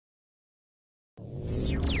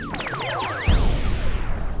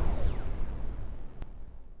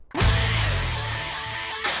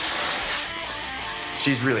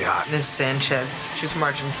She's really hot. Miss Sanchez. She's from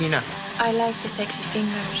Argentina. I like the sexy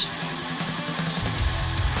fingers.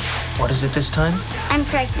 What is it this time? I'm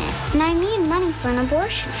pregnant, and I need money for an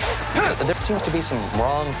abortion. There seems to be some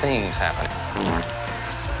wrong things happening.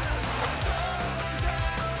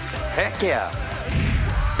 Heck yeah.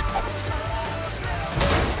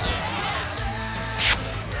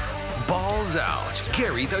 Balls out.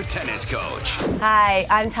 Gary, the tennis coach. Hi,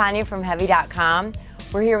 I'm Tonya from Heavy.com.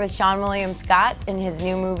 We're here with Seann William Scott in his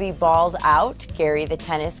new movie, Balls Out, Gary, the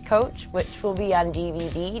tennis coach, which will be on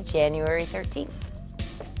DVD January 13th.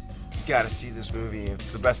 You gotta see this movie.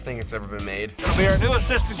 It's the best thing that's ever been made. It'll be our new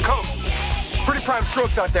assistant coach. Pretty prime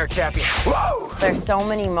strokes out there, Cappy. Whoa! There's so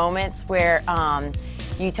many moments where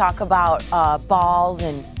you talk about balls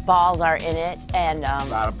and balls are in it, and A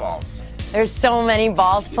lot of balls. there's so many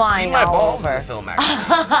balls flying See my all balls over. in the film,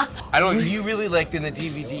 actually. I don't. You really like in the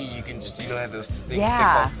DVD. You can just have those things they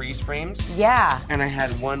call freeze frames. Yeah. And I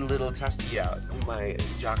had one little testy out in my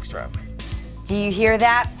jockstrap. Do you hear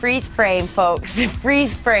that? Freeze frame, folks.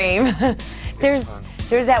 Freeze frame. There's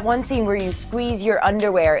that one scene where you squeeze your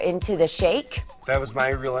underwear into the shake. That was my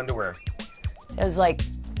real underwear. It was like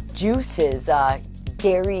juices,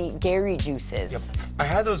 Gary juices. Yep. I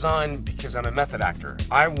had those on because I'm a method actor.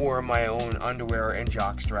 I wore my own underwear and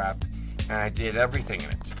jockstrap, and I did everything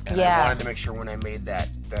in it. And I wanted to make sure when I made that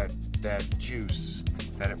juice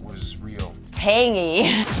that it was real. Tangy.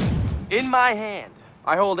 In my hand,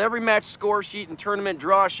 I hold every match score sheet and tournament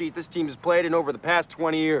draw sheet this team has played in over the past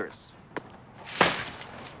 20 years.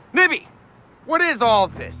 Nibby, what is all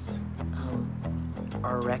this?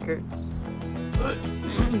 Our records.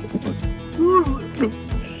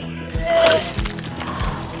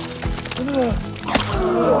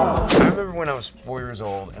 I remember when I was 4 years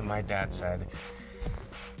old and my dad said,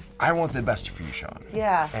 I want the best for you, Seann.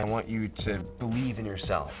 Yeah. And I want you to believe in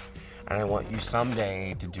yourself. And I want you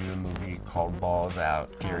someday to do a movie called Balls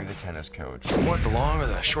Out, Gary the tennis coach. You want the long or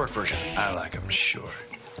the short version? I like them short.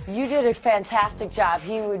 You did a fantastic job.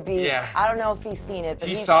 He would be, Yeah. I don't know if he's seen it, but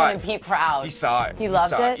He he's saw gonna it. be proud. He saw it. He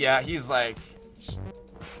loved saw it? Yeah, he's like,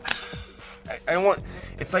 I don't want,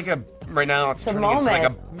 it's like a, right now it's a turning into like a,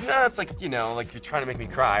 moment. no, it's like, like you're trying to make me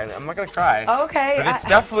cry. I'm not gonna cry. Okay. But it's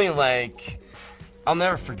definitely like, I'll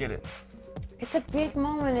never forget it. It's a big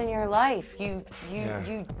moment in your life. You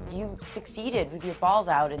succeeded with your balls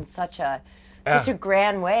out in such a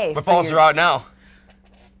grand way. My balls are out now.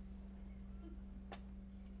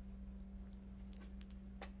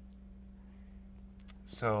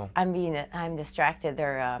 So I'm distracted.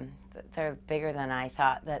 They're bigger than I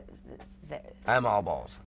thought. I'm all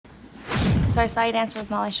balls. So I saw you dance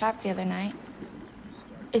with Molly Sharp the other night.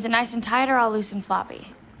 Is it nice and tight or all loose and floppy?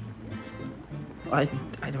 I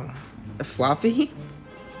don't. Floppy?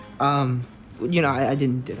 I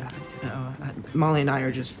didn't do that. Molly and I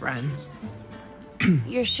are just friends.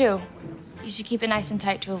 Your shoe. You should keep it nice and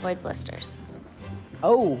tight to avoid blisters.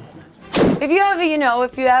 Oh. If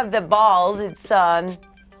you have the balls, it's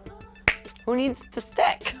who needs the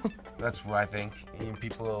stick? That's what I think.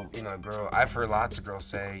 People, I've heard lots of girls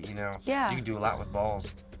say, you can do a lot with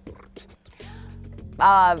balls.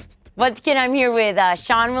 Once again, I'm here with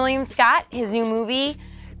Seann William Scott. His new movie,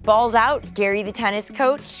 Balls Out, Gary the tennis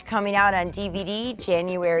coach, coming out on DVD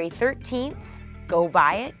January 13th. Go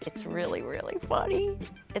buy it. It's really, really funny.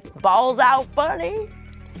 It's balls out funny.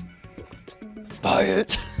 Buy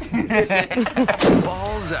it.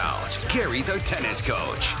 Balls out. Gary, the tennis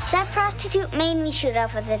coach. That prostitute made me shoot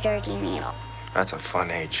up with a dirty needle. That's a fun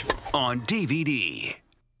age. On DVD.